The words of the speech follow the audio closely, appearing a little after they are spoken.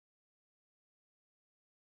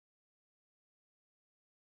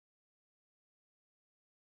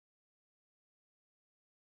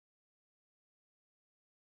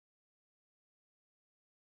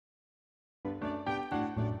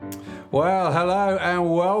Well, hello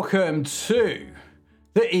and welcome to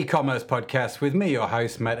the e-commerce podcast with me, your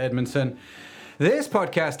host, Matt Edmondson. This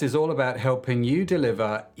podcast is all about helping you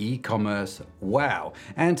deliver e-commerce wow.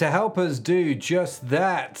 And to help us do just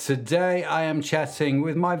that, today I am chatting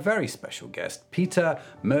with my very special guest, Peter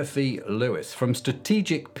Murphy-Lewis from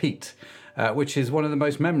Strategic Pete. Which is one of the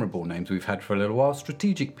most memorable names we've had for a little while,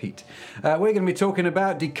 Strategic Pete. We're going to be talking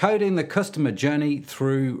about decoding the customer journey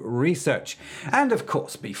through research. And of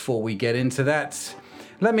course, before we get into that,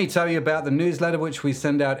 let me tell you about the newsletter which we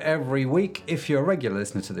send out every week. If you're a regular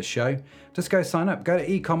listener to the show, just go sign up. Go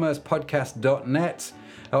to ecommercepodcast.net.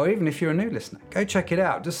 Or even if you're a new listener, go check it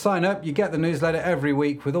out. Just sign up. You get the newsletter every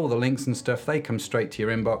week with all the links and stuff. They come straight to your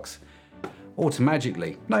inbox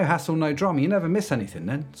automatically. No hassle, no drama. You never miss anything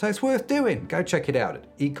then. So it's worth doing. Go check it out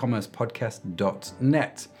at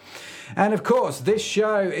ecommercepodcast.net. And of course, this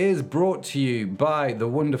show is brought to you by the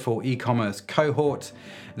wonderful e-commerce cohort.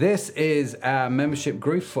 This is our membership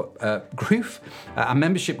group for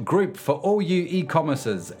all you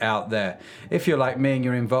e-commercers out there. If you're like me and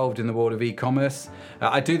you're involved in the world of e-commerce,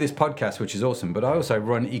 I do this podcast, which is awesome, but I also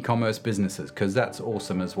run e-commerce businesses because that's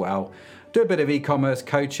awesome as well. Do a bit of e-commerce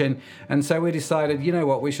coaching, and so we decided, you know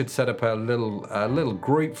what, we should set up a little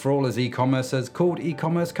group for all us e-commercers called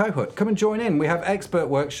E-commerce Cohort. Come and join in. We have expert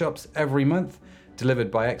workshops every month,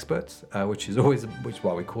 delivered by experts, which is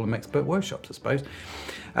why we call them expert workshops, I suppose.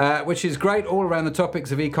 Which is great, all around the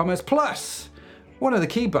topics of e-commerce. Plus, one of the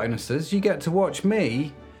key bonuses, you get to watch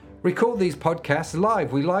me record these podcasts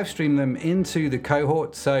live. We live stream them into the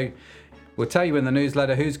cohort, so we'll tell you in the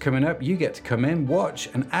newsletter who's coming up. You get to come in, watch,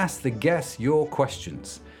 and ask the guests your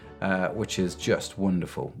questions, which is just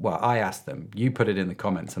wonderful. Well, I ask them. You put it in the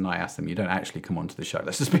comments, and I ask them. You don't actually come onto the show.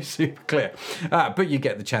 Let's just be super clear. But you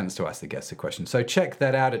get the chance to ask the guests a question. So check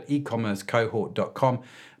that out at ecommercecohort.com.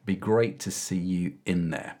 Be great to see you in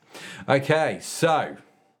there. Okay, so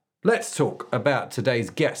let's talk about today's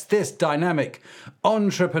guest. This dynamic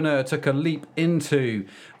entrepreneur took a leap into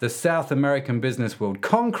the South American business world,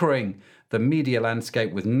 conquering the media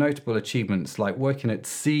landscape with notable achievements like working at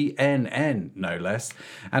CNN, no less,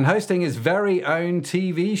 and hosting his very own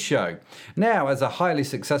TV show. Now, as a highly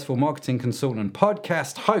successful marketing consultant and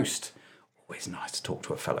podcast host, always nice to talk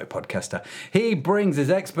to a fellow podcaster, he brings his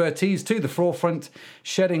expertise to the forefront,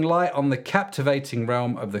 shedding light on the captivating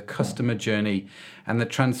realm of the customer journey and the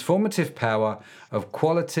transformative power of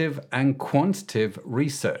qualitative and quantitative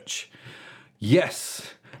research.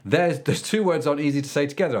 Yes, there's two words aren't easy to say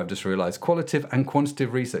together, I've just realised. Qualitative and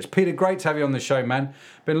quantitative research. Peter, great to have you on the show, man.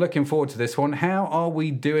 Been looking forward to this one. How are we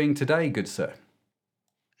doing today, good sir?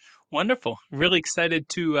 Wonderful. Really excited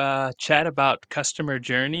to chat about customer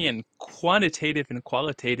journey, and quantitative and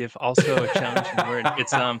qualitative, also a challenging word.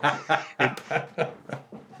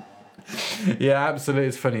 Yeah, absolutely.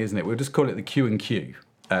 It's funny, isn't it? We'll just call it the Q and Q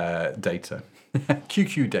data.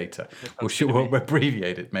 QQ data. We'll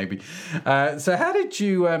abbreviate it maybe. So how did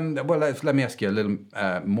you, let me ask you a little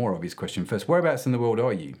more obvious question first. Whereabouts in the world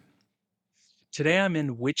are you? Today I'm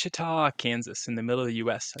in Wichita, Kansas, in the middle of the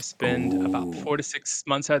U.S. I spend about 4 to 6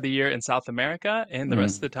 months out of the year in South America, and the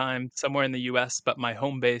rest of the time somewhere in the U.S., but my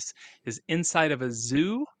home base is inside of a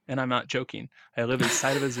zoo, and I'm not joking. I live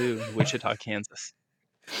inside of a zoo in Wichita, Kansas.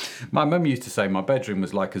 My mum used to say my bedroom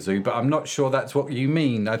was like a zoo, but I'm not sure that's what you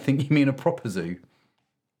mean. I think you mean a proper zoo.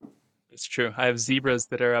 It's true. I have zebras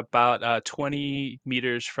that are about 20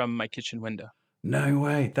 meters from my kitchen window. No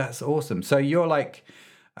way. That's awesome. So you're like,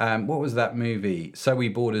 what was that movie? So We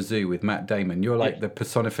Bought a Zoo with Matt Damon. You're like the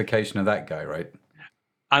personification of that guy, right?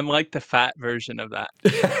 I'm like the fat version of that.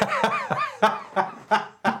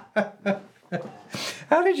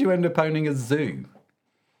 How did you end up owning a zoo?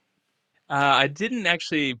 I didn't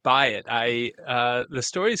actually buy it. The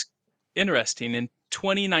story's interesting. In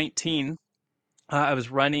 2019, I was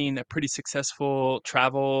running a pretty successful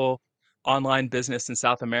travel online business in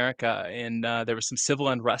South America, and there was some civil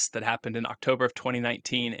unrest that happened in October of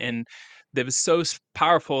 2019, and it was so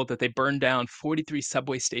powerful that they burned down 43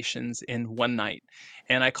 subway stations in one night.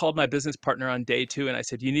 And I called my business partner on day 2, and I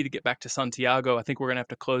said, "You need to get back to Santiago. I think we're going to have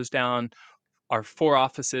to close down our 4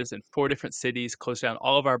 offices in 4 different cities, close down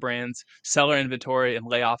all of our brands, sell our inventory, and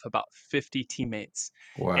lay off about 50 teammates."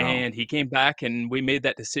 Wow. And he came back and we made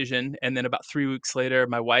that decision. And then about 3 weeks later,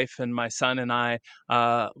 my wife and my son and I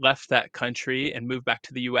left that country and moved back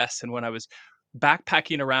to the US. And when I was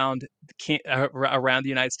backpacking around the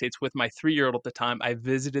United States with my 3-year-old at the time, I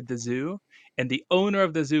visited the zoo, and the owner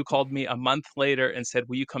of the zoo called me a month later and said,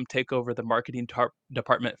 "Will you come take over the marketing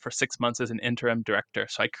department for 6 months as an interim director?"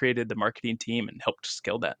 So I created the marketing team and helped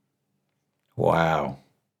scale that. Wow.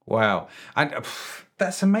 Wow. And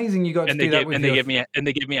that's amazing you got to And they do that gave with and they your... gave me a, and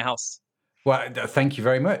they gave me a house. Well, thank you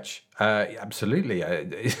very much. Absolutely.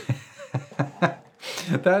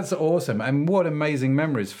 That's awesome. And what amazing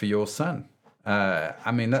memories for your son.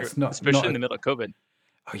 I mean, True, that's not especially in a... the middle of COVID.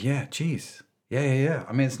 Oh, yeah, geez. Yeah.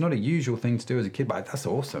 I mean, it's not a usual thing to do as a kid, but that's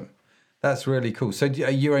awesome. That's really cool. So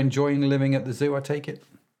you're enjoying living at the zoo, I take it?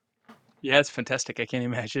 Yeah, it's fantastic. I can't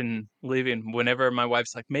imagine leaving. Whenever my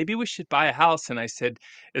wife's like, "Maybe we should buy a house," and I said,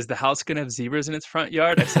 "Is the house gonna have zebras in its front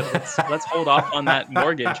yard?" I said, "Let's hold off on that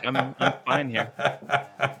mortgage. I'm fine here."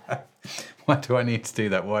 Why do I need to do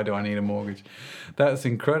that? Why do I need a mortgage? That's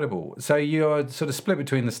incredible. So you're sort of split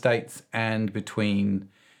between the States and between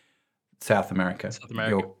South America. South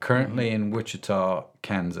America. You're currently in Wichita,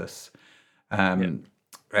 Kansas, Yeah,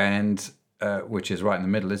 and which is right in the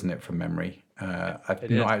middle, isn't it, from memory? I've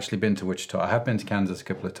it not is. actually been to Wichita. I have been to Kansas a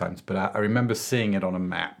couple of times, but I remember seeing it on a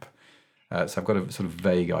map. So I've got a sort of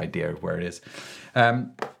vague idea of where it is.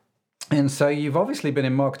 And so you've obviously been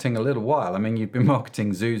in marketing a little while. I mean, you've been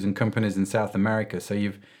marketing zoos and companies in South America. So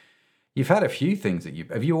you've had a few things that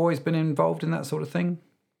have you always been involved in that sort of thing?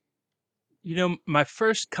 My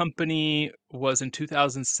first company was in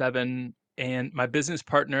 2007, and my business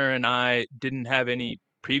partner and I didn't have any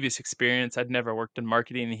previous experience. I'd never worked in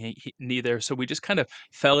marketing, neither. So we just kind of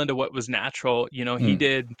fell into what was natural. Mm. He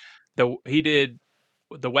did the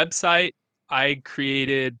website. I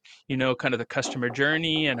created, kind of the customer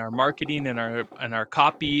journey and our marketing and our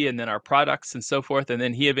copy and then our products and so forth. And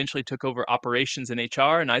then he eventually took over operations and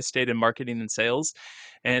HR, and I stayed in marketing and sales.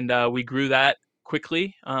 And we grew that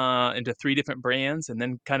quickly into three different brands, and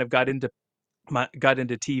then kind of got into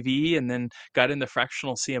TV, and then got into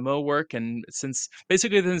fractional CMO work. And since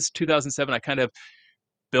 2007, I kind of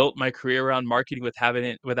built my career around marketing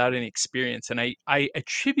without any experience. And I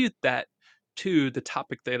attribute that to the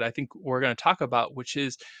topic that I think we're going to talk about, which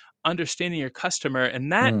is understanding your customer.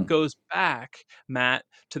 And that Mm. goes back, Matt,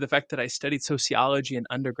 to the fact that I studied sociology in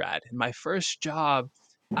undergrad. And my first job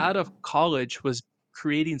out of college was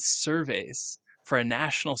creating surveys for a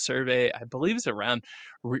national survey. I believe it's around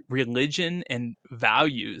religion and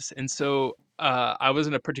values. And so I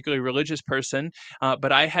wasn't a particularly religious person,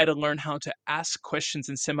 but I had to learn how to ask questions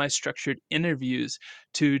in semi-structured interviews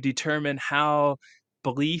to determine how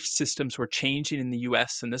belief systems were changing in the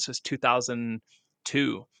US. And this was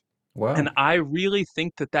 2002. And Wow. I really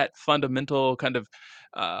think that fundamental kind of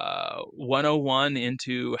 101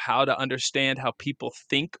 into how to understand how people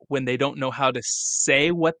think when they don't know how to say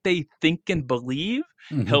what they think and believe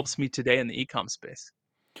Hmm. helps me today in the e-com space.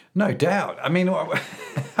 No doubt. I mean,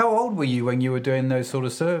 how old were you when you were doing those sort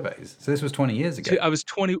of surveys? So this was 20 years ago. I was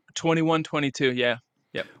 20, 21, 22. Yeah.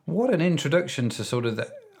 Yep. What an introduction to sort of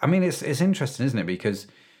the... I mean, it's interesting, isn't it? Because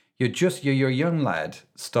you're a young lad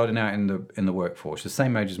starting out in the workforce, the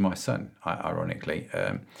same age as my son, ironically.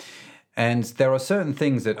 And there are certain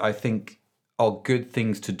things that I think are good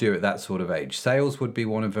things to do at that sort of age. Sales would be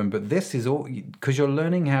one of them, but this is all because you're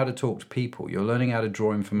learning how to talk to people. You're learning how to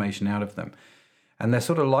draw information out of them. And they're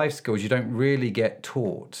sort of life skills you don't really get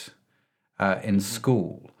taught in Mhm.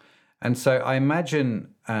 school. And so I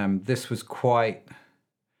imagine this was quite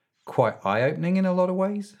eye-opening in a lot of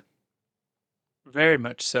ways. Very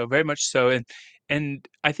much so, very much so. And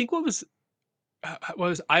I think what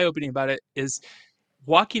was eye-opening about it is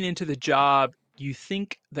walking into the job, you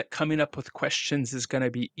think that coming up with questions is going to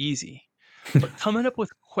be easy, but coming up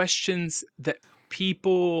with questions that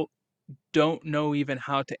people don't know even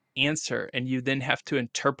how to answer, and you then have to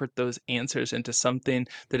interpret those answers into something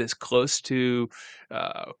that is close to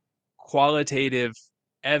uh, qualitative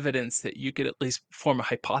evidence that you could at least form a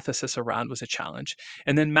hypothesis around was a challenge.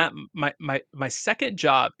 And then Matt, my second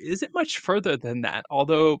job isn't much further than that.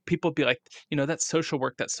 Although people be like, that's social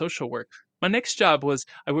work, that's social work. My next job was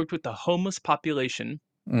I worked with the homeless population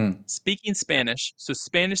Mm. speaking Spanish, so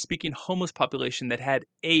Spanish speaking homeless population that had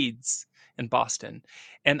AIDS in Boston.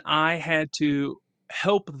 And I had to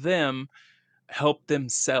help them help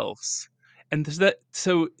themselves. And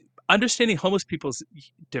so understanding homeless people is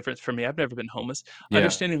different for me. I've never been homeless. Yeah.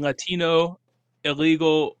 Understanding Latino,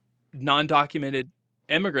 illegal, non-documented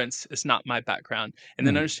immigrants is not my background. And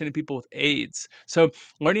then Mm. understanding people with AIDS. So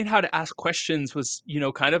learning how to ask questions was,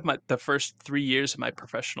 kind of the first 3 years of my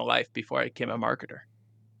professional life before I became a marketer.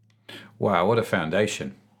 Wow, what a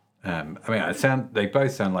foundation. I mean, they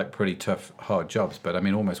both sound like pretty tough, hard jobs, but I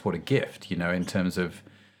mean, almost what a gift, in terms of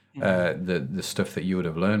Mhm. the stuff that you would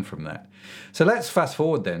have learned from that. So let's fast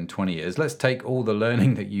forward then 20 years. Let's take all the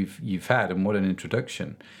learning that you've had, and what an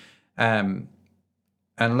introduction. Um,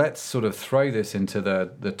 and let's sort of throw this into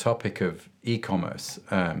the topic of e-commerce,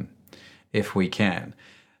 if we can.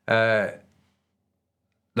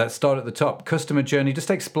 let's start at the top. Customer journey. Just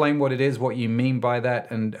explain what it is, what you mean by that,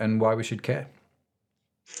 and why we should care.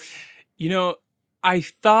 I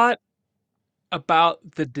thought about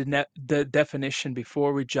the definition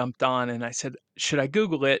before we jumped on, and I said, should I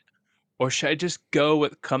Google it or should I just go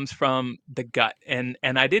what comes from the gut? And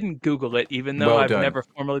I didn't Google it, even though Well I've done. never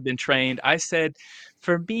formally been trained. I said,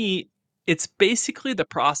 for me, it's basically the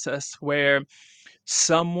process where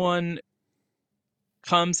someone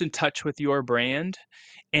comes in touch with your brand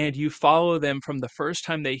and you follow them from the first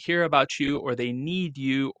time they hear about you or they need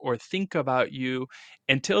you or think about you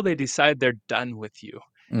until they decide they're done with you.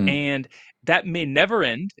 Mm, And that may never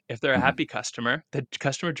end if they're a mm, happy customer. The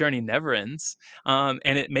customer journey never ends. And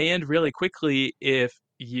it may end really quickly if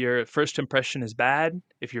your first impression is bad,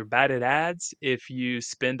 if you're bad at ads, if you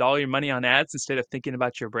spend all your money on ads instead of thinking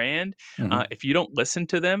about your brand, mm. if you don't listen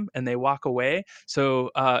to them and they walk away. So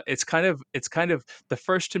it's kind of the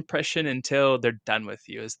first impression until they're done with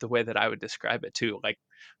you is the way that I would describe it too. Like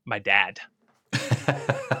my dad.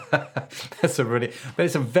 That's but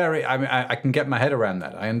it's a very, I mean, I can get my head around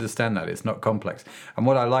that. I understand that. It's not complex. And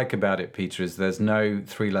what I like about it, Peter, is there's no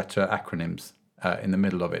 3-letter acronyms in the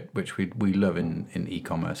middle of it, which we love in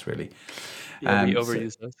e-commerce, really. Yeah, we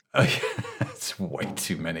overuse those. It's way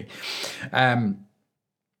too many.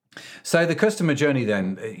 So the customer journey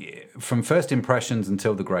then, from first impressions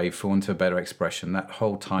until the grave, for want of a better expression, that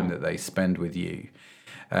whole time that they spend with you.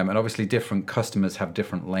 And obviously different customers have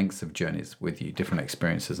different lengths of journeys with you, different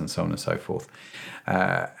experiences and so on and so forth.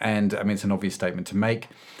 And I mean, it's an obvious statement to make.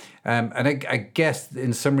 And I guess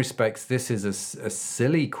in some respects, this is a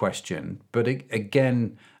silly question, but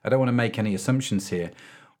again, I don't want to make any assumptions here.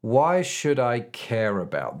 Why should I care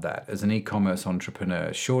about that as an e-commerce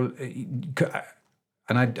entrepreneur? Sure.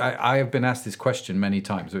 And I have been asked this question many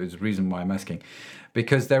times. It's the reason why I'm asking.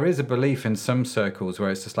 Because there is a belief in some circles where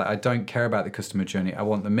it's just like, I don't care about the customer journey. I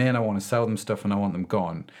want them in, I want to sell them stuff, and I want them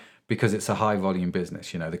gone because it's a high volume business.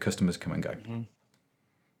 The customers come and go.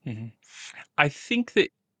 Mm-hmm. Mm-hmm. I think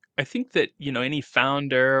that any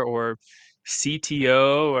founder or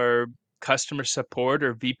CTO or customer support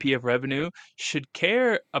or VP of revenue should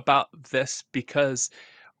care about this because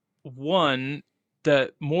one,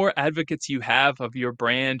 the more advocates you have of your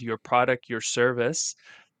brand, your product, your service,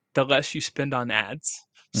 the less you spend on ads.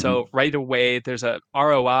 Mm-hmm. So right away, there's a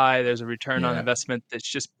ROI, there's a return on Yeah. investment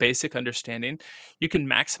that's just basic understanding. You can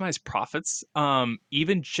maximize profits,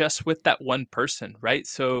 even just with that one person, right?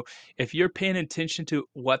 So if you're paying attention to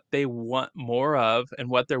what they want more of and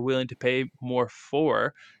what they're willing to pay more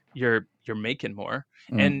for, you're making more.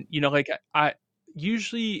 Mm. And like I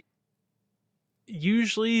usually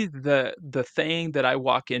the thing that I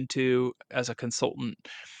walk into as a consultant,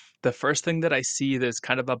 the first thing that I see that's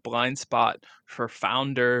kind of a blind spot for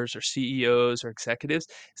founders or CEOs or executives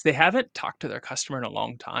is they haven't talked to their customer in a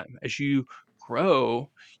long time. As you grow,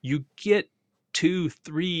 you get 2,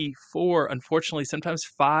 3, 4, unfortunately, sometimes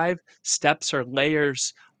 5 steps or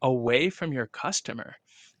layers away from your customer.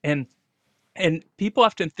 And people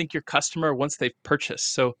often think your customer once they've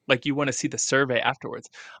purchased. So like you want to see the survey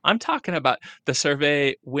afterwards. I'm talking about the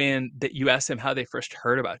survey when that you ask them how they first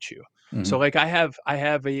heard about you. So Mm-hmm. like I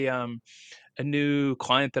have a new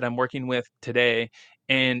client that I'm working with today,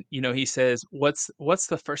 and he says, what's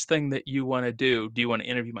the first thing that you want to do? Do you want to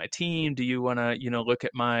interview my team? Do you want to look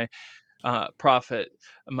at profit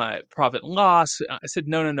my profit and loss? I said,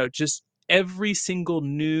 no, no, no, just every single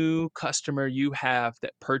new customer you have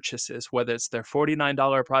that purchases, whether it's their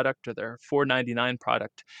 $49 product or their $4.99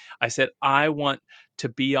 product, I said, I want to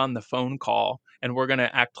be on the phone call and we're going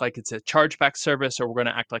to act like it's a chargeback service or we're going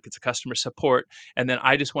to act like it's a customer support. And then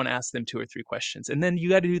I just want to ask them 2 or 3 questions. And then you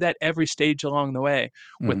got to do that every stage along the way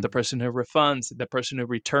with Mm-hmm. the person who refunds, the person who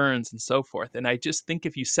returns, and so forth. And I just think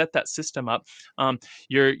if you set that system up,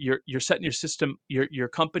 you're setting your system, your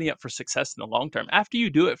company up for success in the long term. After you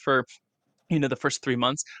do it for the first 3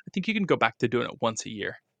 months, I think you can go back to doing it once a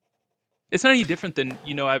year. It's not any different than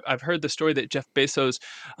I've heard the story that Jeff Bezos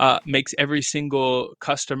makes every single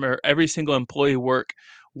customer, every single employee work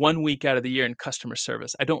 1 week out of the year in customer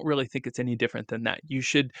service. I don't really think it's any different than that. You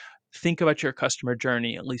should think about your customer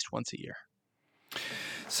journey at least once a year.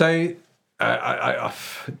 So I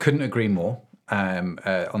couldn't agree more on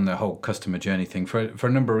the whole customer journey thing for a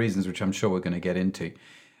number of reasons, which I'm sure we're going to get into.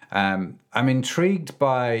 I'm intrigued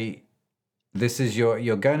by this. Is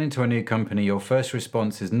you're going into a new company. Your first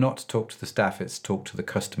response is not to talk to the staff; it's talk to the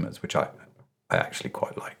customers, which I actually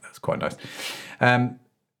quite like. That's quite nice.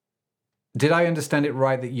 Did I understand it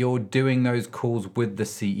right that you're doing those calls with the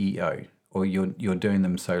CEO, or you're doing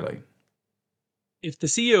them solo? if the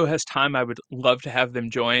CEO has time, I would love to have them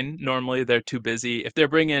join. Normally, they're too busy. If they're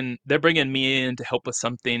bringing me in to help with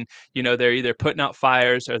something, they're either putting out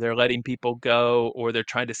fires or they're letting people go or they're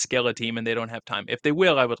trying to scale a team and they don't have time. If they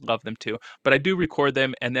will, I would love them to. But I do record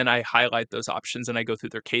them and then I highlight those options and I go through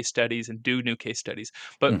their case studies and do new case studies.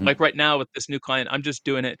 But Hmm. like right now with this new client, I'm just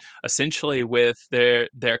doing it essentially with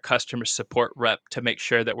their customer support rep to make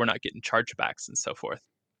sure that we're not getting chargebacks and so forth.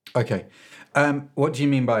 Okay. What do you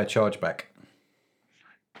mean by a chargeback?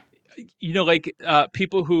 Like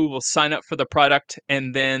people who will sign up for the product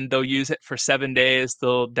and then they'll use it for 7 days.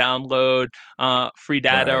 They'll download free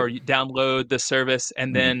data or Right. download the service, and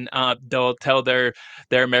Hmm. then they'll tell their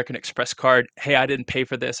American Express card, "Hey, I didn't pay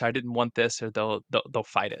for this. I didn't want this," or they'll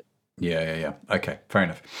fight it. Yeah. Okay, fair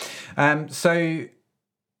enough. So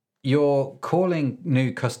you're calling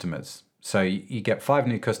new customers. So you get 5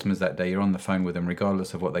 new customers that day. You're on the phone with them,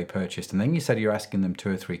 regardless of what they purchased. And then you said you're asking them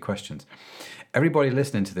 2 or 3 questions. Everybody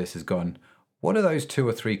listening to this has gone, what are those 2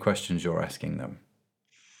 or 3 questions you're asking them?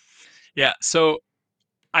 Yeah. So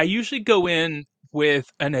I usually go in with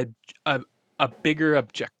a bigger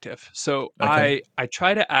objective. So Okay. I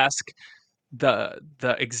try to ask the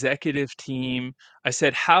executive team. I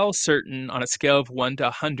said, how certain on a scale of 1 to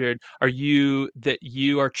 100 are you that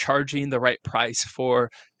you are charging the right price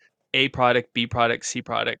for A product, B product, C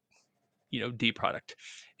product, D product?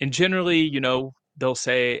 And generally, they'll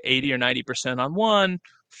say 80 or 90% on one,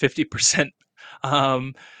 50%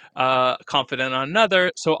 um, confident on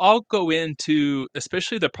another. So I'll go into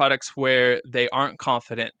especially the products where they aren't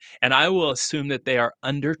confident, and I will assume that they are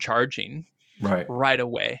undercharging Right. right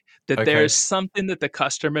away, that there's Okay. something that the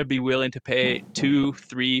customer be willing to pay 2,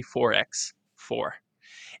 3, 4x for.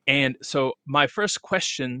 And so my first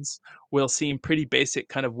questions will seem pretty basic,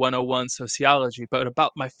 kind of 101 sociology, but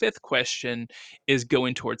about my fifth question is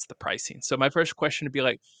going towards the pricing. So my first question would be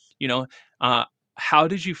like, you know, uh, how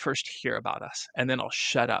did you first hear about us? And then I'll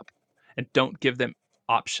shut up and don't give them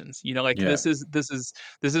options. Like Yeah. this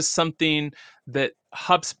is something that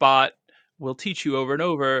HubSpot will teach you over and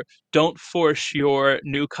over. Don't force your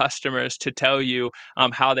new customers to tell you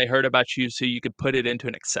how they heard about you so you could put it into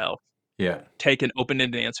an Excel. Yeah. Take an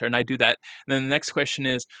open-ended answer, and I do that. And then the next question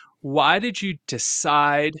is, why did you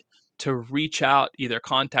decide to reach out, either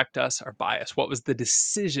contact us or buy us? What was the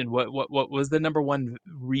decision? What was the number one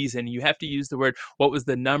reason? You have to use the word, what was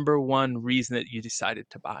the number one reason that you decided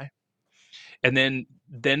to buy? And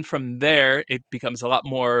then from there it becomes a lot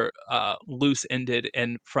more loose-ended,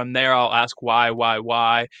 and from there I'll ask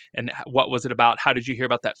why, and what was it about? How did you hear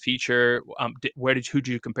about that feature? Who did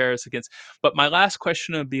you compare us against? But my last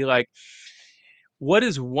question would be like, what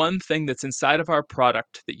is one thing that's inside of our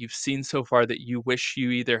product that you've seen so far that you wish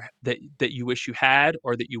you either that you wish you had,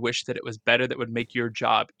 or that you wish that it was better, that would make your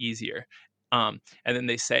job easier? And then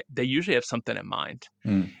they usually have something in mind.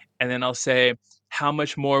 Mm. And then I'll say, how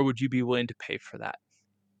much more would you be willing to pay for that?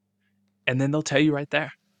 And then they'll tell you right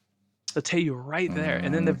there. They'll tell you right there.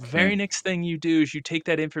 And then the very Okay. next thing you do is you take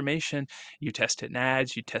that information, you test it in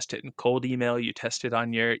ads, you test it in cold email, you test it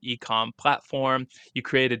on your e-com platform, you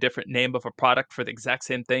create a different name of a product for the exact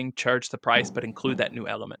same thing, charge the price, but include that new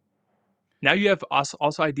element. Now you have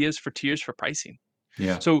also ideas for tiers for pricing.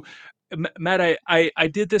 Yeah. So Matt, I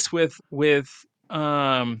did this with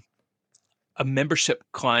um, a membership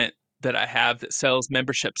client that I have that sells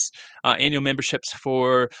memberships, annual memberships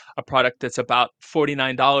for a product that's about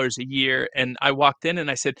 $49 a year. And I walked in and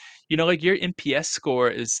I said, like your NPS score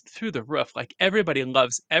is through the roof. Like everybody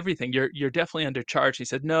loves everything. You're definitely undercharged. He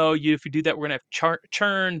said, no, if you do that, we're gonna have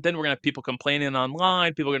churn. Then we're gonna have people complaining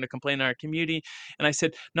online. People are gonna complain in our community. And I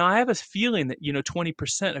said, no, I have a feeling that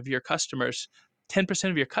 20% of your customers. 10%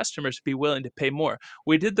 of your customers would be willing to pay more.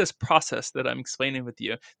 We did this process that I'm explaining with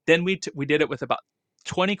you. Then we did it with about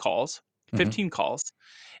 20 calls, Hmm. 15 calls,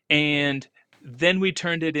 and then we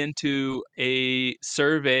turned it into a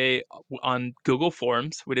survey on Google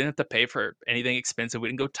Forms. We didn't have to pay for anything expensive. We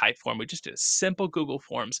didn't go Typeform. We just did a simple Google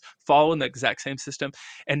Forms, following the exact same system.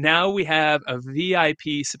 And now we have a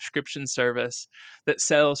VIP subscription service that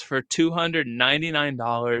sells for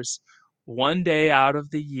 $299 one day out of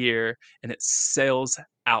the year, and it sells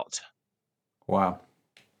out. Wow.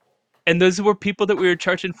 And those were people that we were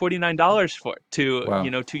charging $49 for to,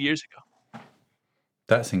 Wow. 2 years ago.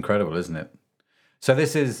 That's incredible, isn't it? So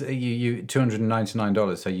this is you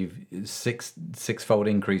 $299. So you've sixfold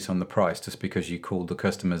increase on the price just because you called the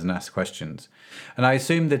customers and asked questions. And I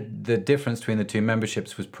assume that the difference between the two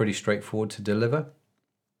memberships was pretty straightforward to deliver.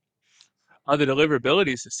 The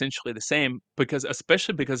deliverability is essentially the same because,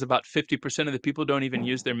 especially because about 50% of the people don't even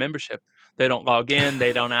use their membership. They don't log in,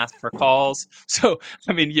 they don't ask for calls. So,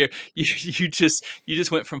 I mean, you just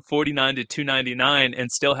went from 49 to 299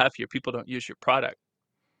 and still half your people don't use your product.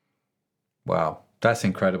 Wow, that's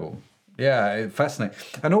incredible. Yeah, fascinating.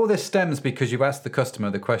 And all this stems because you asked the customer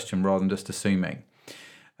the question rather than just assuming.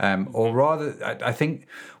 Or Mhm. rather, I think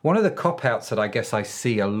one of the cop outs that I guess I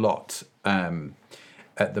see a lot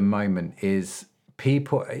at the moment is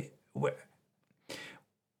people.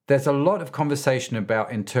 There's a lot of conversation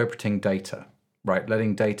about interpreting data, right?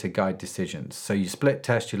 Letting data guide decisions. So you split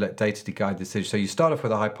test, you let data to guide decisions. So you start off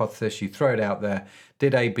with a hypothesis, you throw it out there.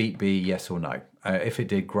 Did A beat B, yes or no? If it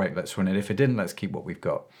did, great, let's run it. If it didn't, let's keep what we've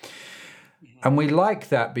got. Mhm. And we like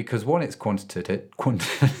that because one, it's quantitative.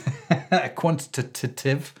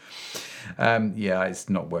 Quantitative. Yeah, it's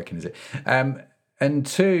not working, is it? And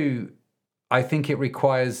two, I think it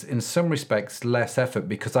requires, in some respects, less effort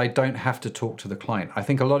because I don't have to talk to the client. I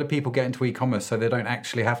think a lot of people get into e-commerce so they don't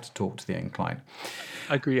actually have to talk to the end client.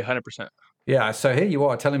 I agree 100%. Yeah, so here you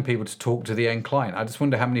are telling people to talk to the end client. I just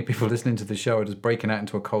wonder how many people listening to the show are just breaking out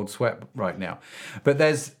into a cold sweat right now. But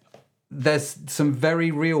there's some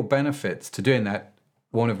very real benefits to doing that,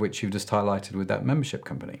 one of which you've just highlighted with that membership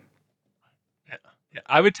company. Yeah. Yeah.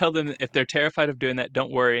 I would tell them if they're terrified of doing that,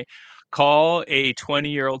 don't worry. Call a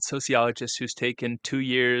 20-year-old sociologist who's taken 2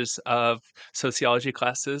 years of sociology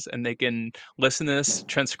classes and they can listen to this,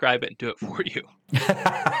 transcribe it, and do it for you.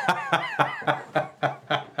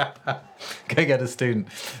 Go get a student.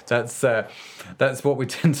 That's what we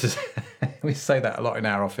tend to we say that a lot in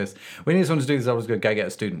our office. We need someone to do this. I was going to go get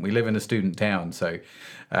a student. We live in a student town, so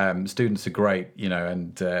students are great,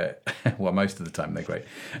 and well, most of the time they're great.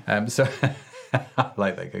 So I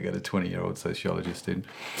like that. Go get a 20-year-old sociologist student.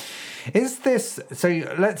 Is this so?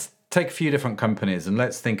 Let's take a few different companies and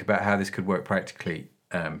let's think about how this could work practically,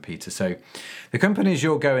 Peter. So, the companies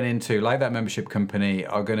you're going into, like that membership company,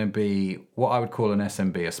 are going to be what I would call an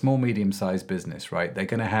SMB, a small, medium-sized business, right? They're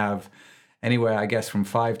going to have anywhere, I guess, from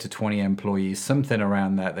 5 to 20 employees, something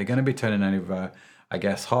around that. They're going to be turning over, I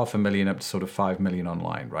guess, 500,000 up to sort of 5 million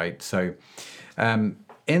online, right? So,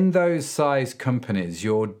 in those size companies,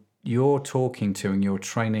 you're talking to and you're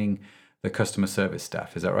training the customer service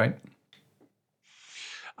staff. Is that right?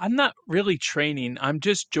 I'm not really training. I'm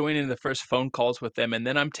just joining the first phone calls with them, and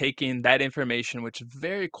then I'm taking that information, which is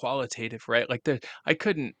very qualitative, right? Like I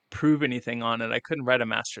couldn't prove anything on it. I couldn't write a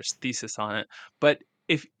master's thesis on it. But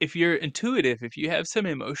if you're intuitive, if you have some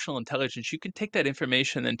emotional intelligence, you can take that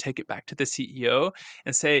information and take it back to the CEO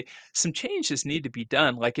and say some changes need to be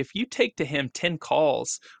done. Like if you take to him 10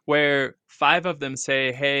 calls where five of them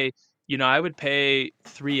say, "Hey, I would pay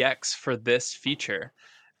 3x for this feature."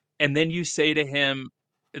 And then you say to him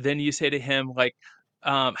like,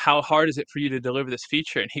 how hard is it for you to deliver this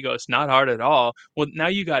feature? And he goes, not hard at all. Well, now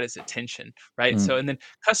you got his attention, right? So, Mm. and then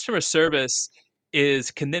customer service is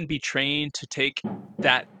can then be trained to take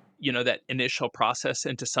that, that initial process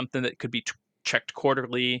into something that could be checked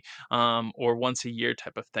quarterly, or once a year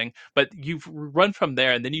type of thing. But you've run from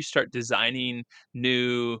there, and then you start designing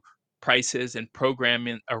new prices and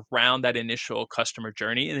programming around that initial customer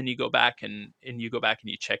journey, and then you go back and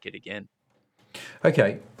you check it again.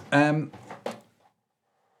 Okay. Um,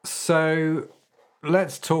 so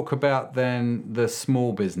let's talk about then the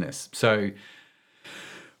small business. So,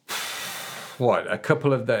 what, a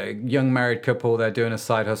couple of the young married couple, they're doing a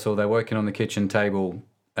side hustle, they're working on the kitchen table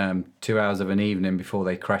 2 hours of an evening before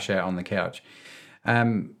they crash out on the couch.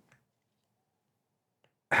 Um,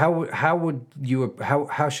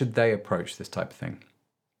 how should they approach this type of thing?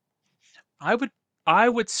 I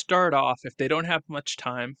would start off, if they don't have much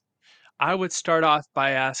time, I would start off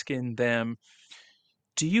by asking them,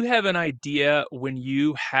 do you have an idea when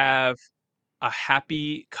you have a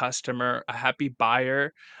happy customer, a happy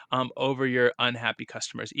buyer, over your unhappy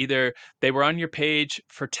customers? Either they were on your page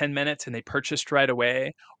for 10 minutes and they purchased right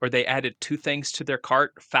away, or they added two things to their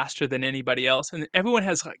cart faster than anybody else. And everyone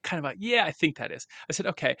has like kind of like, yeah, I think that is. I said,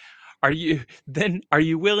 okay, are you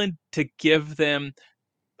willing to give them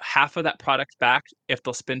half of that product back if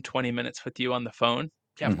they'll spend 20 minutes with you on the phone?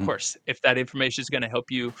 Yeah, of Hmm. course. If that information is going to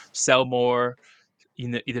help you sell more,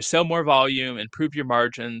 either sell more volume, improve your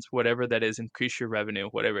margins, whatever that is, increase your revenue,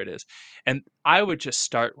 whatever it is. And I would just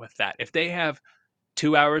start with that. If they have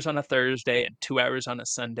 2 hours on a Thursday and 2 hours on a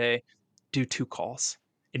Sunday, do two calls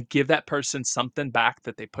and give that person something back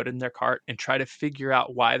that they put in their cart and try to figure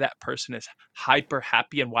out why that person is hyper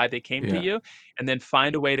happy and why they came to Yeah. you. And then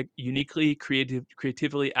find a way to uniquely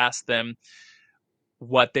creatively ask them,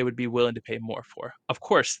 what they would be willing to pay more for. Of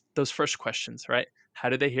course, those first questions, right? How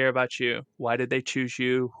did they hear about you? Why did they choose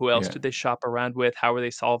you? Who else Yeah. did they shop around with? How were they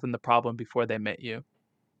solving the problem before they met you?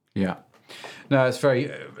 Yeah. No, it's very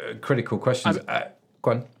critical questions. I've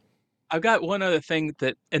Go on. I've got one other thing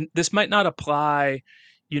that, and this might not apply,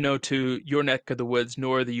 to your neck of the woods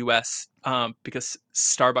nor the U.S. Because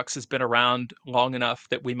Starbucks has been around long enough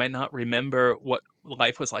that we might not remember what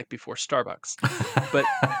life was like before Starbucks. But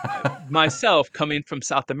myself, coming from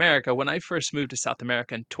South America, when I first moved to South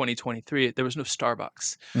America in 2023, there was no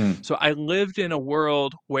Starbucks. Mm. So I lived in a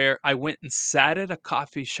world where I went and sat at a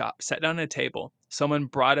coffee shop, sat down at a table. Someone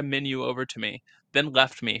brought a menu over to me, then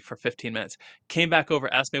left me for 15 minutes. Came back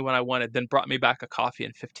over, asked me what I wanted, then brought me back a coffee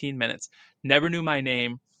in 15 minutes. Never knew my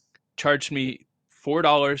name, charged me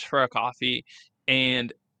 $4 for a coffee,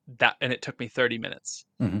 and it took me 30 minutes.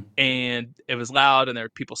 Mm-hmm. And it was loud, and there were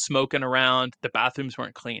people smoking around. The bathrooms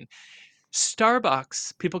weren't clean.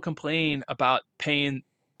 Starbucks, people complain about paying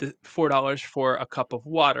the $4 for a cup of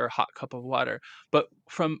water, a hot cup of water. But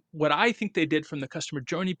from what I think they did from the customer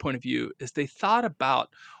journey point of view is they thought about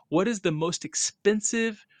what is the most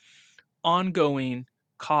expensive ongoing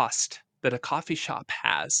cost that a coffee shop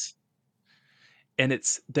has. And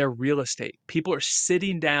it's their real estate. People are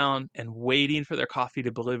sitting down and waiting for their coffee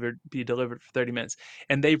to be delivered for 30 minutes.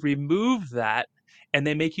 And they remove that and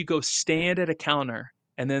they make you go stand at a counter,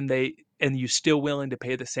 and you're still willing to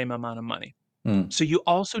pay the same amount of money. Mm. So you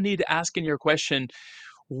also need to ask in your question,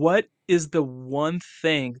 what is the one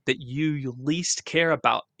thing that you least care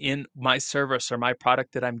about in my service or my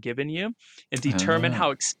product that I'm giving you, and determine Ah,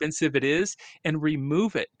 how expensive it is and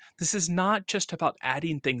remove it. This is not just about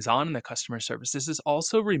adding things on in the customer service. This is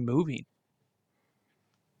also removing.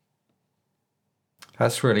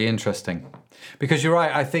 that's really interesting. Because you're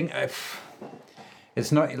right. I think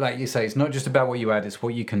it's not, like you say, it's not just about what you add, it's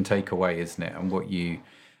what you can take away, isn't it? And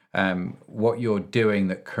what you're doing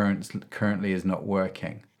that currently is not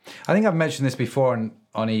working. I think I've mentioned this before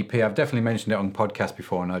on EP. I've definitely mentioned it on podcast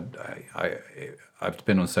before, and I've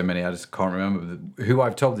been on so many I just can't remember who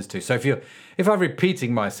I've told this to. So if I'm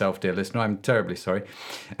repeating myself, dear listener, I'm terribly sorry.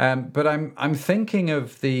 But I'm thinking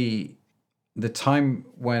of the time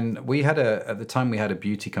when we had a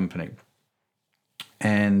beauty company,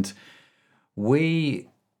 and we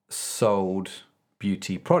sold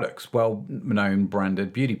beauty products, well-known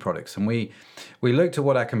branded beauty products. And we looked at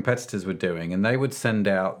what our competitors were doing, and they would send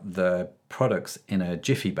out the products in a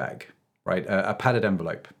jiffy bag, right? A padded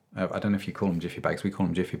envelope. I don't know if you call them jiffy bags. We call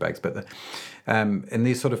them jiffy bags, but in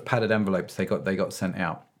these sort of padded envelopes, they got sent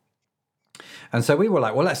out. And so we were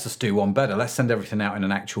like, well, let's just do one better. Let's send everything out in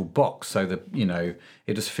an actual box, so that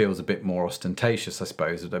it just feels a bit more ostentatious, I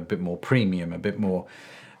suppose, a bit more premium, a bit more.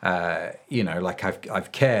 Like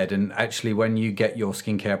I've cared. And actually, when you get your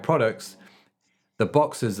skincare products, the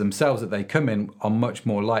boxes themselves that they come in are much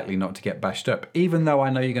more likely not to get bashed up. Even though I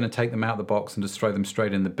know you're going to take them out of the box and just throw them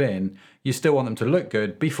straight in the bin, you still want them to look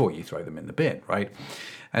good before you throw them in the bin, right?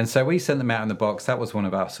 And so we sent them out in the box. That was one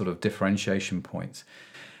of our sort of differentiation points.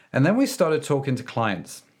 And then we started talking to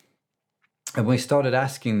clients. And we started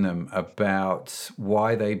asking them about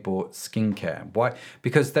why they bought skincare. Why?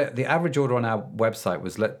 Because the average order on our website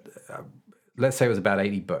was, let's say it was about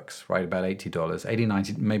 $80, right? About $80, 80,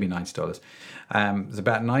 90, maybe $90. It was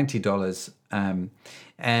about $90.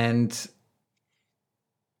 And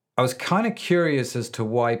I was kind of curious as to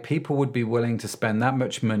why people would be willing to spend that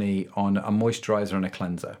much money on a moisturizer and a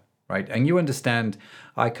cleanser, right? And you understand,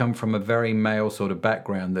 I come from a very male sort of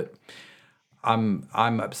background that I'm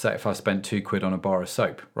upset if I spent £2 on a bar of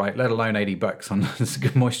soap, right? Let alone $80 on this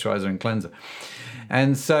good moisturizer and cleanser.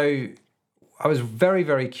 And so I was very,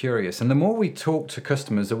 very curious. And the more we talked to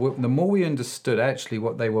customers, the more we understood actually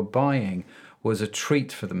what they were buying was a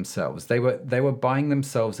treat for themselves. They were buying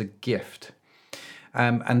themselves a gift.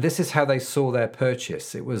 And this is how they saw their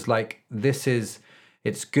purchase. It was like,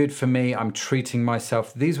 it's good for me. I'm treating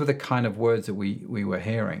myself. These were the kind of words that we were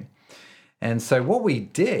hearing. And so what we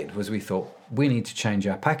did was we thought we need to change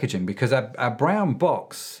our packaging, because our brown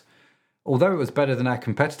box, although it was better than our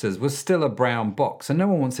competitors, was still a brown box. And no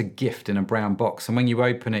one wants a gift in a brown box. And when you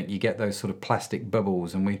open it, you get those sort of plastic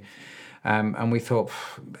bubbles. And we thought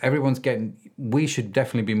we should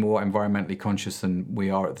definitely be more environmentally conscious than we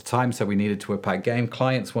are at the time. So we needed to up our game.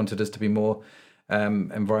 Clients wanted us to be more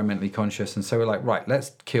environmentally conscious. And so we're like, right,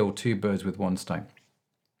 let's kill two birds with one stone.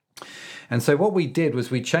 And so what we did was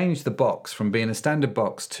we changed the box from being a standard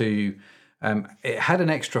box to it had an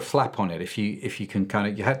extra flap on it. If you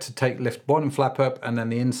can you had to lift one flap up, and then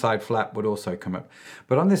the inside flap would also come up.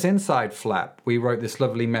 But on this inside flap, we wrote this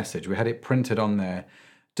lovely message. We had it printed on there,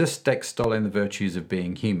 just extolling the virtues of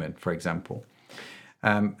being human, for example.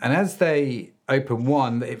 And as they opened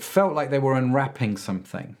one, it felt like they were unwrapping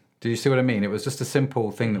something. Do you see what I mean? It was just a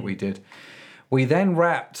simple thing that we did. We then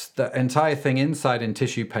wrapped the entire thing inside in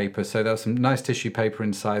tissue paper. So there was some nice tissue paper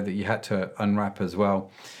inside that you had to unwrap as well.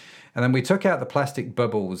 And then we took out the plastic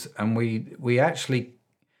bubbles, and we actually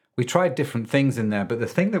we tried different things in there. But the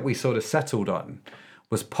thing that we sort of settled on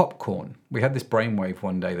was popcorn. We had this brainwave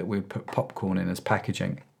one day that we would put popcorn in as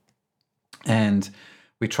packaging. And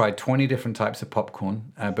we tried 20 different types of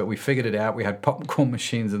popcorn, but we figured it out. We had popcorn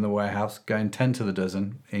machines in the warehouse going 10 to the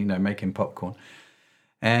dozen, making popcorn.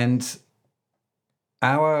 And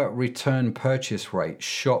our return purchase rate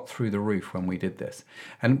shot through the roof when we did this.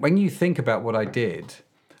 And when you think about what I did,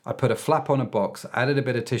 I put a flap on a box, added a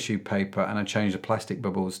bit of tissue paper, and I changed the plastic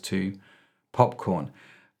bubbles to popcorn.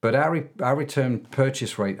 But our return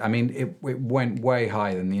purchase rate, I mean, it went way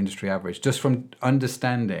higher than the industry average, just from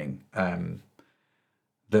understanding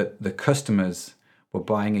that the customers were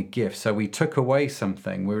buying a gift. So we took away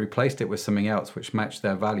something, we replaced it with something else which matched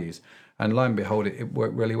their values, and lo and behold, it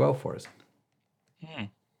worked really well for us. Hmm.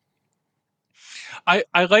 I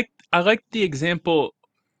like the example.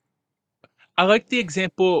 I like the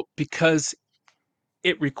example because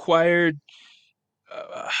it required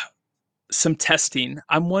uh, some testing.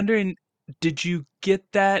 I'm wondering, did you get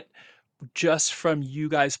that just from you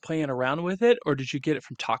guys playing around with it, or did you get it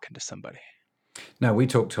from talking to somebody? No, we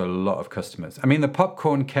talked to a lot of customers. I mean, the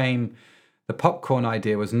popcorn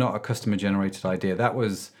idea was not a customer generated idea. That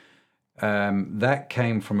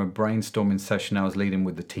came from a brainstorming session I was leading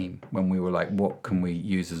with the team when we were like, what can we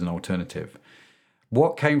use as an alternative?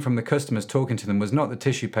 What came from the customers talking to them was not the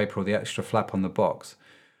tissue paper or the extra flap on the box,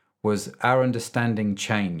 was our understanding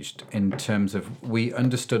changed in terms of we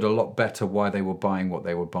understood a lot better why they were buying what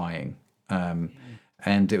they were buying.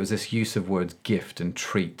 And it was this use of words gift and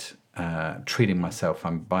treat, treating myself,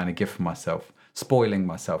 I'm buying a gift for myself, spoiling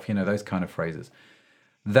myself, those kind of phrases.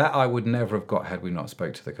 That I would never have got had we not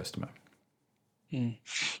spoke to the customer. Mm.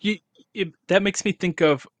 You, that makes me think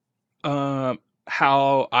of uh,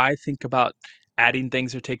 how I think about adding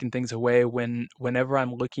things or taking things away whenever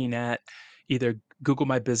I'm looking at either Google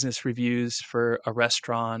My Business reviews for a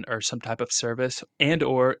restaurant or some type of service and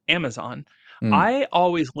or Amazon. Mm, I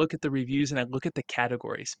always look at the reviews and I look at the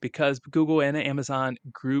categories because Google and Amazon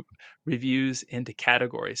group reviews into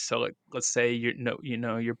categories. So like, let's say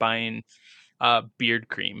you're buying beard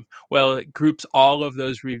cream. Well, it groups all of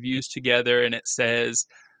those reviews together and it says,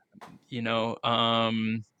 you know,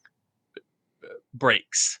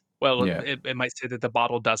 breaks. Well, yeah. it might say that the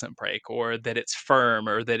bottle doesn't break, or that it's firm,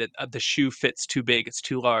 or that the shoe fits too big, it's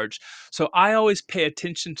too large. So I always pay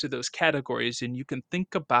attention to those categories, and you can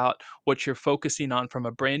think about what you're focusing on from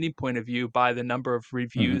a branding point of view by the number of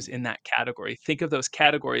reviews Hmm. in that category. Think of those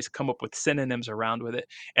categories, come up with synonyms around with it,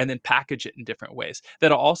 and then package it in different ways.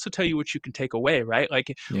 That'll also tell you what you can take away, right?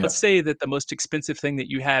 Like, Yeah. let's say that the most expensive thing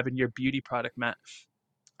that you have in your beauty product, Matt,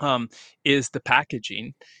 um, is the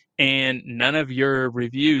packaging. And none of your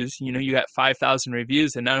reviews, you got 5,000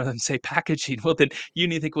 reviews and none of them say packaging. Well, then you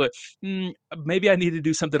need to think, well, maybe I need to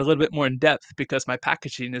do something a little bit more in depth because my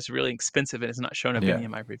packaging is really expensive and it's not showing up Yeah. any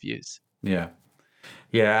of my reviews. Yeah.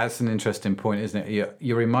 Yeah, that's an interesting point, isn't it?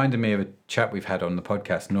 You reminded me of a chat we've had on the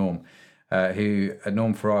podcast, Norm,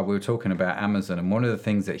 Norm Farrar, we were talking about Amazon, and one of the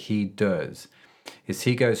things that he does is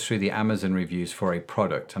he goes through the Amazon reviews for a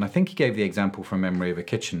product. And I think he gave the example from memory of a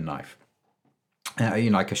kitchen knife,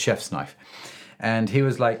 like a chef's knife. And he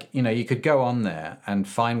was like, you could go on there and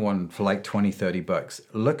find one for like 20, 30 bucks.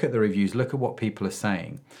 Look at the reviews, look at what people are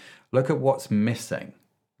saying, look at what's missing,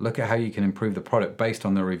 look at how you can improve the product based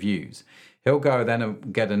on the reviews. He'll go then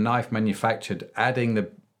and get a knife manufactured, adding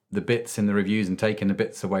the bits in the reviews and taking the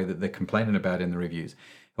bits away that they're complaining about in the reviews.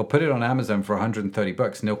 He'll put it on Amazon for 130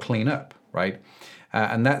 bucks and he'll clean up, right?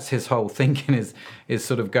 And that's his whole thinking is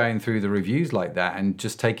sort of going through the reviews like that and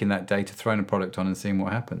just taking that data, throwing a product on and seeing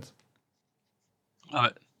what happens. Uh,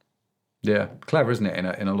 Yeah, clever, isn't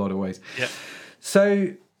it? In a lot of ways. yeah.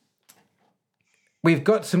 So we've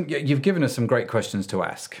got some. You've given us some great questions to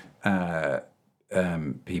ask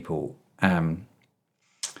people.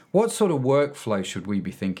 What sort of workflow should we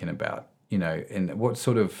be thinking about? In what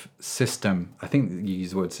sort of system? I think you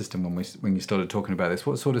used the word system when you started talking about this.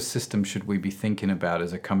 What sort of system should we be thinking about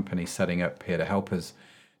as a company setting up here to help us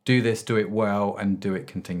do this, do it well, and do it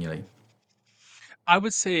continually? I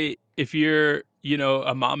would say if you're,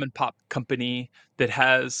 a mom and pop company that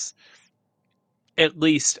has at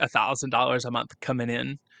least $1,000 a month coming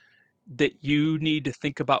in, that you need to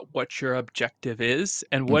think about what your objective is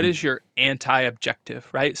and what Hmm. is your anti-objective,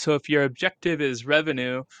 right? So if your objective is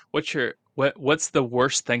revenue, what's what's the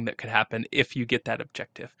worst thing that could happen if you get that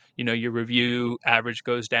objective? Your review average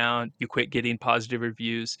goes down, you quit getting positive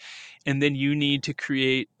reviews, and then you need to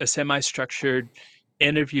create a semi-structured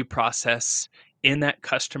interview process in that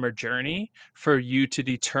customer journey for you to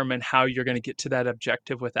determine how you're going to get to that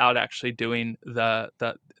objective without actually doing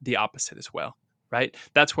the opposite as well. Right?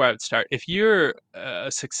 That's where I would start. If you're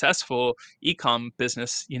a successful e-com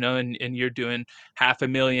business, and you're doing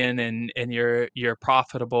 500,000 and you're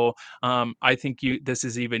profitable, I think this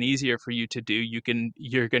is even easier for you to do.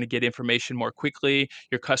 You're going to get information more quickly.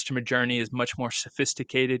 Your customer journey is much more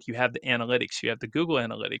sophisticated. You have the analytics, you have the Google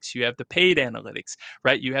analytics, you have the paid analytics,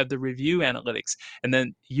 right? You have the review analytics. And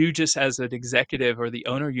then you, just as an executive or the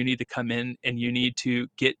owner, you need to come in and you need to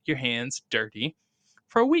get your hands dirty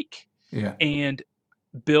for a week Yeah. and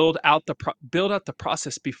build out the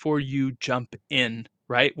process before you jump in,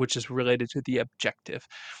 right? Which is related to the objective.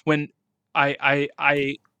 When I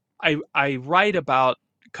write about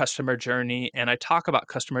customer journey and I talk about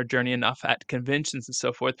customer journey enough at conventions and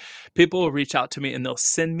so forth, people will reach out to me and they'll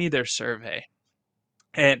send me their survey.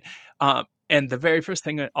 And the very first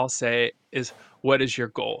thing that I'll say is, "What is your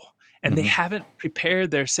goal?" And they Hmm. haven't prepared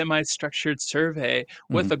their semi-structured survey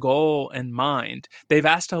with Hmm. a goal in mind. They've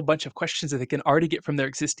asked a bunch of questions that they can already get from their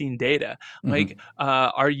existing data, like, Hmm.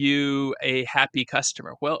 "Are you a happy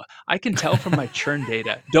customer?" Well, I can tell from my churn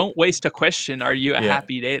data. Don't waste a question. Are you a Yeah.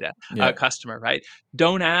 happy data Yeah. customer? Right?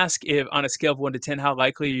 Don't ask if on a scale of 1 to 10, how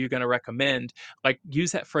likely are you going to recommend? Like,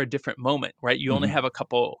 use that for a different moment, right? You only Hmm. have a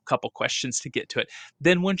couple questions to get to it.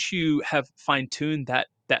 Then once you have fine-tuned that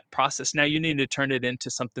process, now you need to turn it into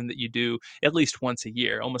something that you do at least once a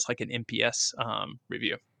year, almost like an NPS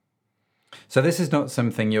review. So this is not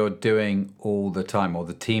something you're doing all the time, or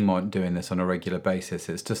the team aren't doing this on a regular basis.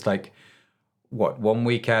 It's just like, what, 1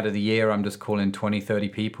 week out of the year, I'm just calling 20, 30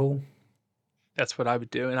 people? That's what I would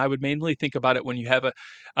do, and I would mainly think about it when you have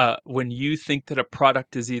when you think that a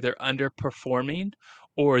product is either underperforming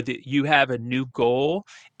or that you have a new goal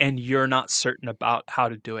and you're not certain about how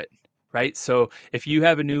to do it, right? So if you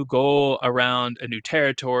have a new goal around a new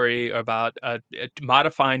territory, or about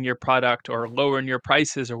modifying your product or lowering your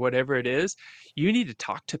prices or whatever it is, you need to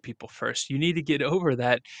talk to people first. You need to get over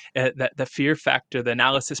that the fear factor, the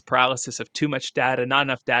analysis paralysis of too much data, not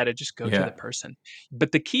enough data. Just go to the Yeah. person.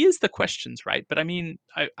 But the key is the questions, right? But I mean,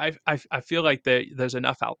 I feel like there's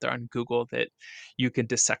enough out there on Google that you can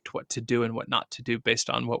dissect what to do and what not to do based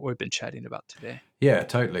on what we've been chatting about today. Yeah,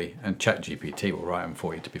 totally. And ChatGPT will write them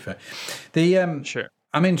for you, to be fair. The Sure.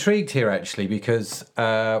 I'm intrigued here actually because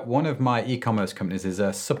one of my e-commerce companies is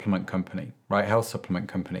a supplement company, right? Health supplement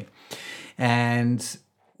company. And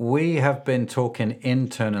we have been talking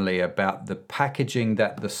internally about the packaging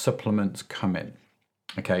that the supplements come in.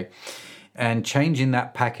 Okay. And changing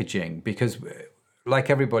that packaging because, like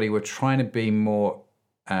everybody, we're trying to be more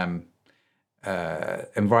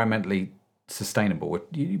environmentally sustainable.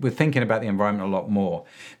 We're thinking about the environment a lot more.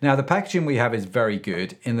 Now, the packaging we have is very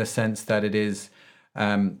good in the sense that it's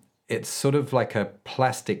sort of like a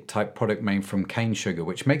plastic type product made from cane sugar,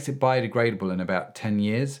 which makes it biodegradable in about 10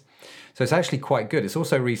 years. So it's actually quite good. It's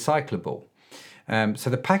also recyclable. So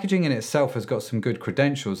the packaging in itself has got some good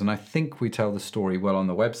credentials, and I think we tell the story well on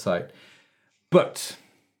the website. But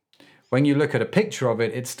when you look at a picture of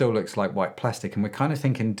it, it still looks like white plastic, and we're kind of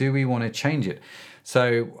thinking, do we want to change it?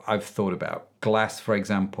 So I've thought about glass, for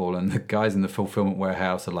example, and the guys in the fulfillment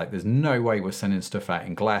warehouse are like, there's no way we're sending stuff out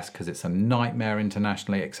in glass because it's a nightmare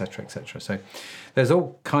internationally, etc., etc. So there's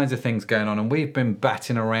all kinds of things going on, and we've been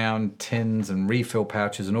batting around tins and refill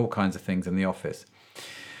pouches and all kinds of things in the office.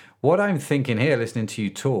 What I'm thinking here, listening to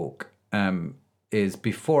you talk, is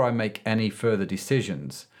before I make any further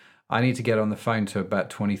decisions, I need to get on the phone to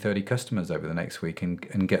about 20, 30 customers over the next week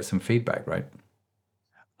and get some feedback, right?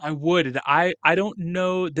 I would. And I don't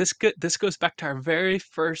know. This goes back to our very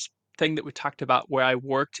first thing that we talked about, where I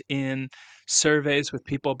worked in surveys with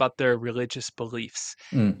people about their religious beliefs.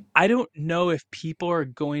 Mm. I don't know if people are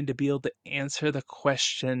going to be able to answer the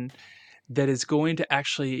question that is going to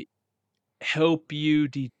actually help you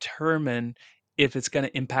determine if it's going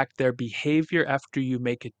to impact their behavior after you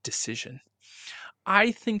make a decision.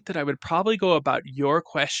 I think that I would probably go about your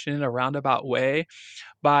question in a roundabout way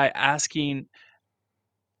by asking,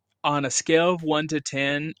 on a scale of 1 to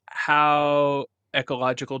 10, how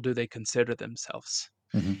ecological do they consider themselves?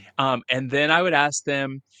 Hmm. And then I would ask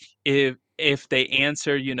them, if they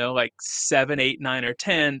answer, like 7, 8, 9, or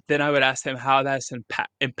 10, then I would ask them how that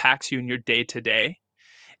impacts you in your day to day.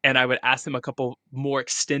 And I would ask them a couple more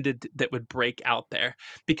extended that would break out there,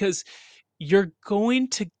 because you're going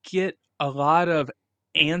to get a lot of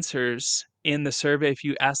answers in the survey, if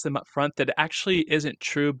you ask them up front, that actually isn't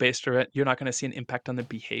true based on you're not going to see an impact on their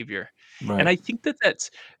behavior. And Right. I think that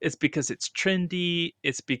it's because it's trendy.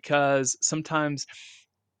 It's because sometimes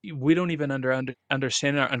we don't even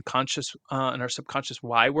understand in our unconscious and our subconscious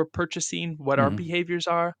why we're purchasing, what our Hmm. behaviors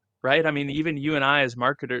are. Right? I mean, even you and I as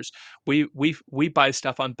marketers, we buy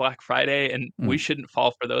stuff on Black Friday, and we Mm. shouldn't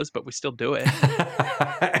fall for those, but we still do it.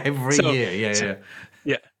 Every So, year, yeah, so yeah.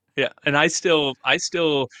 yeah, yeah, and I still,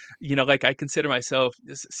 like, I consider myself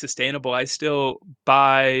sustainable. I still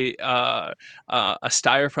buy, a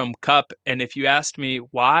styrofoam cup, and if you asked me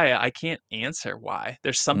why, I can't answer why.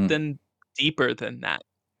 There's Mm. something deeper than that.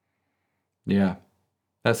 Yeah,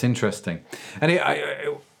 that's interesting. And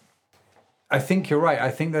I think you're right.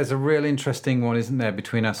 I think there's a real interesting one, isn't there,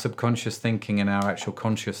 between our subconscious thinking and our actual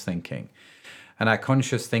conscious thinking. And our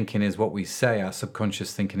conscious thinking is what we say, our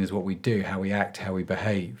subconscious thinking is what we do, how we act, how we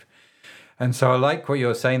behave. And so I like what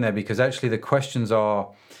you're saying there, because actually the questions are,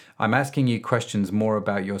 I'm asking you questions more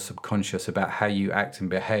about your subconscious, about how you act and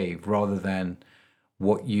behave, rather than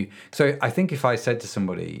what you. So I think if I said to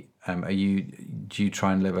somebody, do you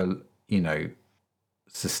try and live a,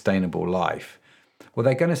 sustainable life? Well,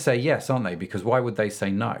 they're going to say yes, aren't they? Because why would they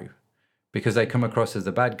say no? Because they come Mhm, across as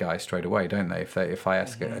the bad guy straight away, don't they? If I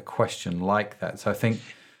ask a mhm. question like that. So I think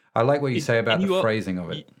I like what you say And about the you all phrasing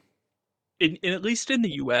of it. in at least in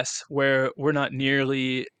the US, where we're not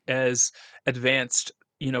nearly as advanced,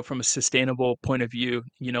 from a sustainable point of view,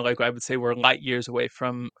 like I would say we're light years away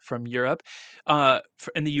from Europe.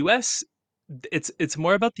 In the US, it's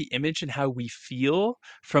more about the image and how we feel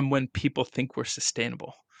from when people think we're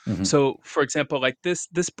sustainable. Hmm. So, for example, like this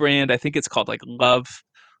brand, I think it's called like Love.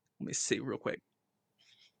 Let me see real quick.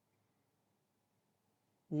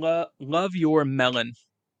 Love Your Melon.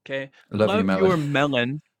 Okay, Love you,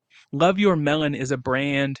 Melon. Love Your Melon is a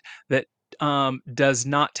brand that does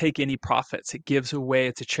not take any profits. It gives away,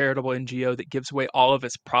 it's a charitable NGO that gives away all of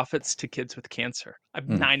its profits to kids with cancer. I'm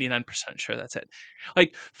Mm. 99% sure that's it.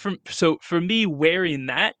 Like, so for me, wearing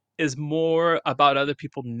that is more about other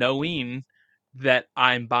people knowing that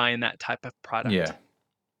I'm buying that type of Yeah. product.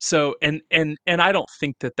 So, and I don't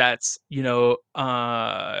think that that's,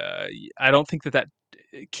 I don't think that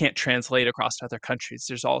can't translate across to other countries.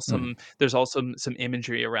 Mm. There's also some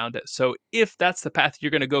imagery around it. So if that's the path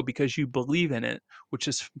you're going to go because you believe in it, which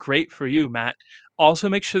is great for you, Matt, also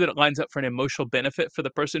make sure that it lines up for an emotional benefit for the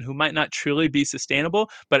person who might not truly be sustainable,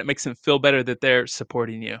 but it makes them feel better that they're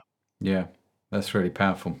supporting you. Yeah. That's really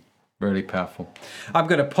powerful. Really powerful. I'm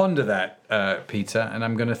going to ponder that, Peter, and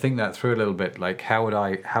I'm going to think that through a little bit. Like, how would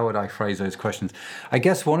I phrase those questions? I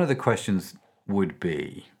guess one of the questions would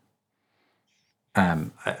be,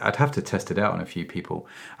 I'd have to test it out on a few people.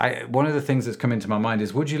 One of the things that's come into my mind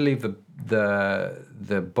is: would you leave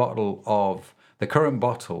the bottle of the current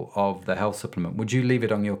bottle of the health supplement? Would you leave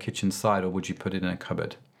it on your kitchen side, or would you put it in a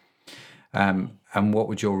cupboard? And what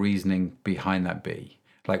would your reasoning behind that be?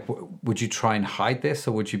 Like, would you try and hide this,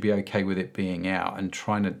 or would you be okay with it being out? And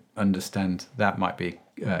trying to understand that might be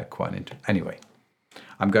quite interesting. Anyway,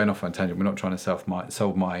 I'm going off on a tangent. We're not trying to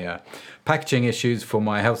solve my packaging issues for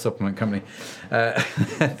my health supplement company.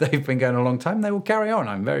 They've been going a long time. They will carry on,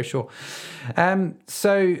 I'm very sure.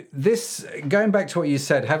 So this, going back to what you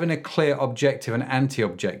said, having a clear objective and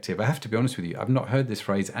anti-objective. I have to be honest with you. I've not heard this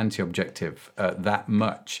phrase anti-objective that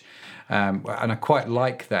much. And I quite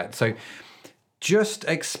like that. So just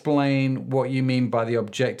explain what you mean by the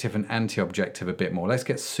objective and anti-objective a bit more. Let's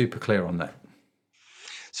get super clear on that.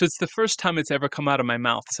 So it's the first time it's ever come out of my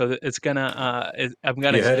mouth. So it's gonna, You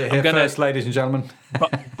heard it I'm here gonna first, ladies and gentlemen.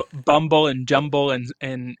 bumble and jumble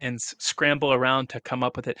and scramble around to come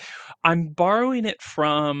up with it. I'm borrowing it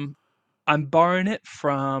from I'm borrowing it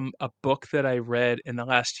from a book that I read in the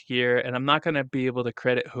last year, and I'm not going to be able to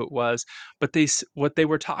credit who it was, but what they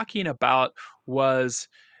were talking about was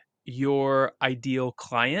your ideal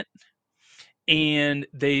client, and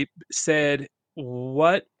they said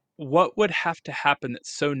what what would have to happen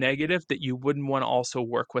that's so negative that you wouldn't want to also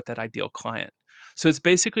work with that ideal client. So it's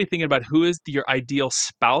basically thinking about who is your ideal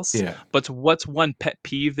spouse, Yeah. but what's one pet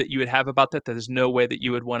peeve that you would have about that there's no way that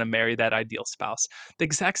you would want to marry that ideal spouse. The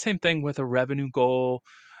exact same thing with a revenue goal,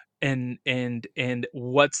 and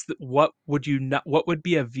what would you not, what would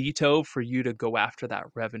be a veto for you to go after that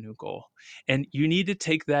revenue goal. And you need to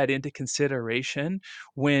take that into consideration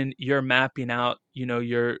when you're mapping out,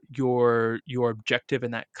 your objective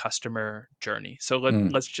in that customer journey. So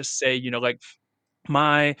Mm. let's just say, like,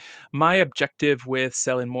 my my objective with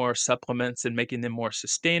selling more supplements and making them more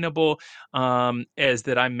sustainable, is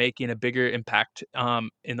that I'm making a bigger impact,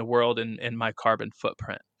 in the world and my carbon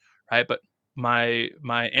footprint, right? But my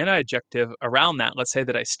anti-objective around that, let's say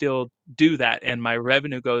that I still do that and my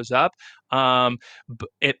revenue goes up,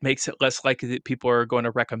 it makes it less likely that people are going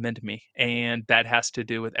to recommend me, and that has to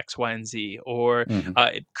do with X, Y, and Z. Or Hmm.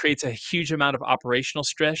 it creates a huge amount of operational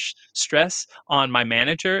stress on my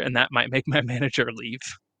manager, and that might make my manager leave.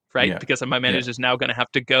 Right, Yeah. because my Yeah. manager is now going to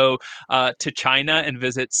have to go to China and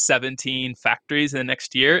visit 17 factories in the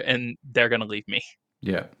next year, and they're going to leave me.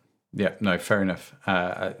 Yeah. Yeah. No, fair enough.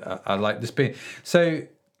 I like this being so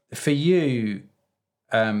for you.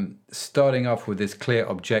 Starting off with this clear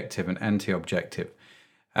objective and anti-objective,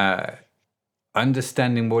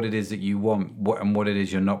 understanding what it is that you want, what it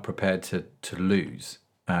is you're not prepared to lose.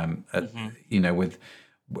 Hmm. With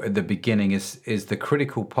at the beginning is the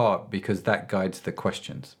critical part because that guides the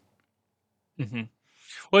questions. Hmm.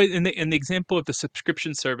 Well, in the example of the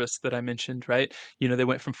subscription service that I mentioned, right? They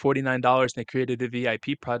went from $49 and they created a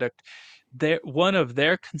VIP product. One of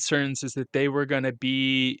their concerns is that they were going to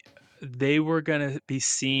be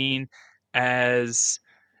seen as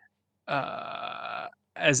uh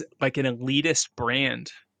as like an elitist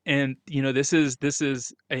brand. And this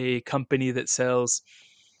is a company that sells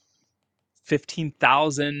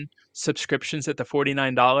 15,000 subscriptions at the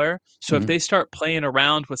 $49. So if Hmm. they start playing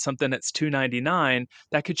around with something that's $2.99,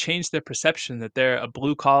 that could change their perception that they're a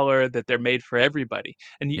blue collar, that they're made for everybody.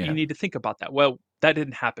 And you Yeah. need to think about that. Well, that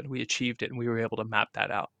didn't happen. We achieved it and we were able to map that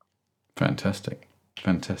out. Fantastic.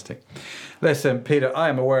 Fantastic. Listen, Peter, I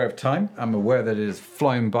am aware of time. I'm aware that it has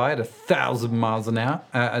flown by at 1,000 miles an hour,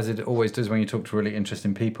 as it always does when you talk to really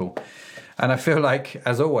interesting people. And I feel like,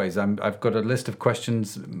 as always, I've got a list of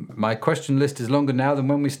questions. My question list is longer now than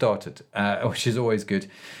when we started, which is always good.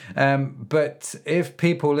 But if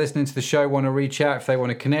people listening to the show want to reach out, if they want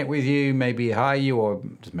to connect with you, maybe hire you, or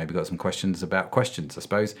just maybe got some questions about questions, I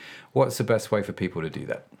suppose, what's the best way for people to do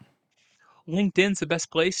that? LinkedIn's the best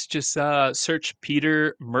place. Just search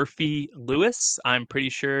Peter Murphy Lewis. I'm pretty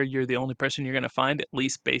sure you're the only person you're going to find, at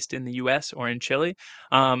least based in the US or in Chile.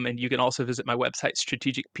 And you can also visit my website,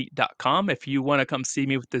 strategicpete.com. If you want to come see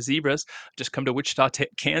me with the zebras, just come to Wichita,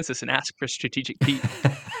 Kansas and ask for Strategic Pete.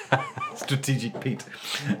 Strategic Pete.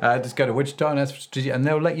 Just go to Wichita and ask for Strategic, and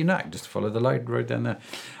they'll let you know. Just follow the road down there.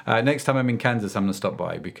 Next time I'm in Kansas, I'm going to stop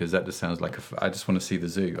by because that just sounds like I just want to see the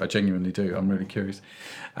zoo. I genuinely do. I'm really curious.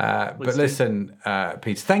 But listen,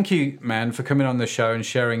 Pete, thank you, man, for coming on the show and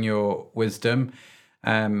sharing your wisdom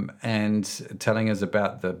and telling us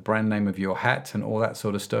about the brand name of your hat and all that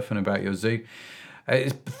sort of stuff and about your zoo.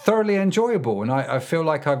 It's thoroughly enjoyable, and I feel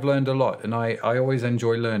like I've learned a lot, and I always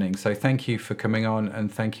enjoy learning. So thank you for coming on, and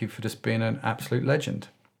thank you for just being an absolute legend.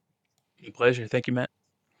 Pleasure. Thank you, Matt.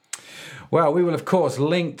 Well, we will, of course,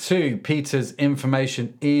 link to Peter's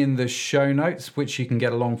information in the show notes, which you can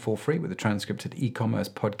get along for free with the transcript at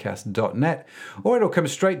ecommercepodcast.net, or it'll come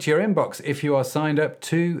straight to your inbox if you are signed up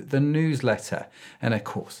to the newsletter. And, of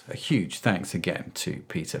course, a huge thanks again to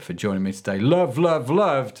Peter for joining me today.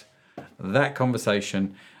 Loved that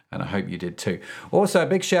conversation, and I hope you did too. Also, a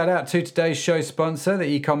big shout out to today's show sponsor, the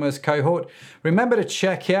e-commerce cohort. Remember to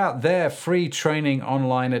check out their free training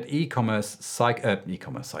online at e-commerce site. That's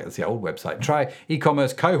the old website. Try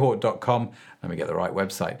ecommercecohort.com. Let me get the right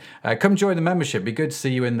website. Come join the membership. Be good to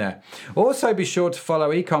see you in there. Also, be sure to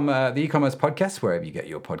follow the e-commerce podcast wherever you get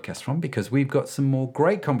your podcast from, because we've got some more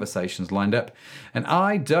great conversations lined up, and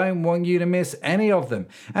I don't want you to miss any of them.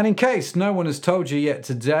 And in case no one has told you yet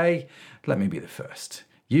today, let me be the first.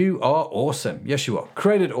 You are awesome. Yes, you are.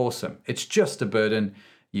 Created awesome. It's just a burden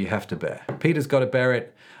you have to bear. Peter's got to bear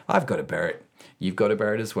it. I've got to bear it. You've got to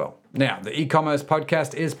bear it as well. Now, the e-commerce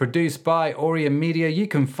podcast is produced by Aurea Media. You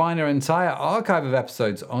can find our entire archive of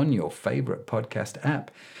episodes on your favorite podcast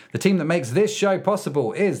app. The team that makes this show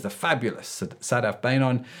possible is the fabulous Sadaf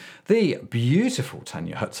Bainon, the beautiful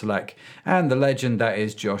Tanya Hutzalak, and the legend that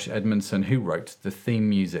is Josh Edmondson, who wrote the theme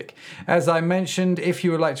music. As I mentioned, if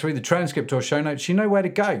you would like to read the transcript or show notes, you know where to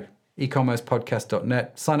go.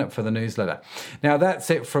 ecommercepodcast.net. Sign up for the newsletter. Now, that's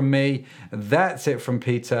it from me. That's it from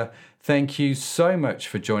Peter. Thank you so much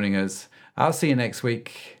for joining us. I'll see you next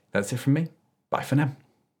week. That's it from me. Bye for now.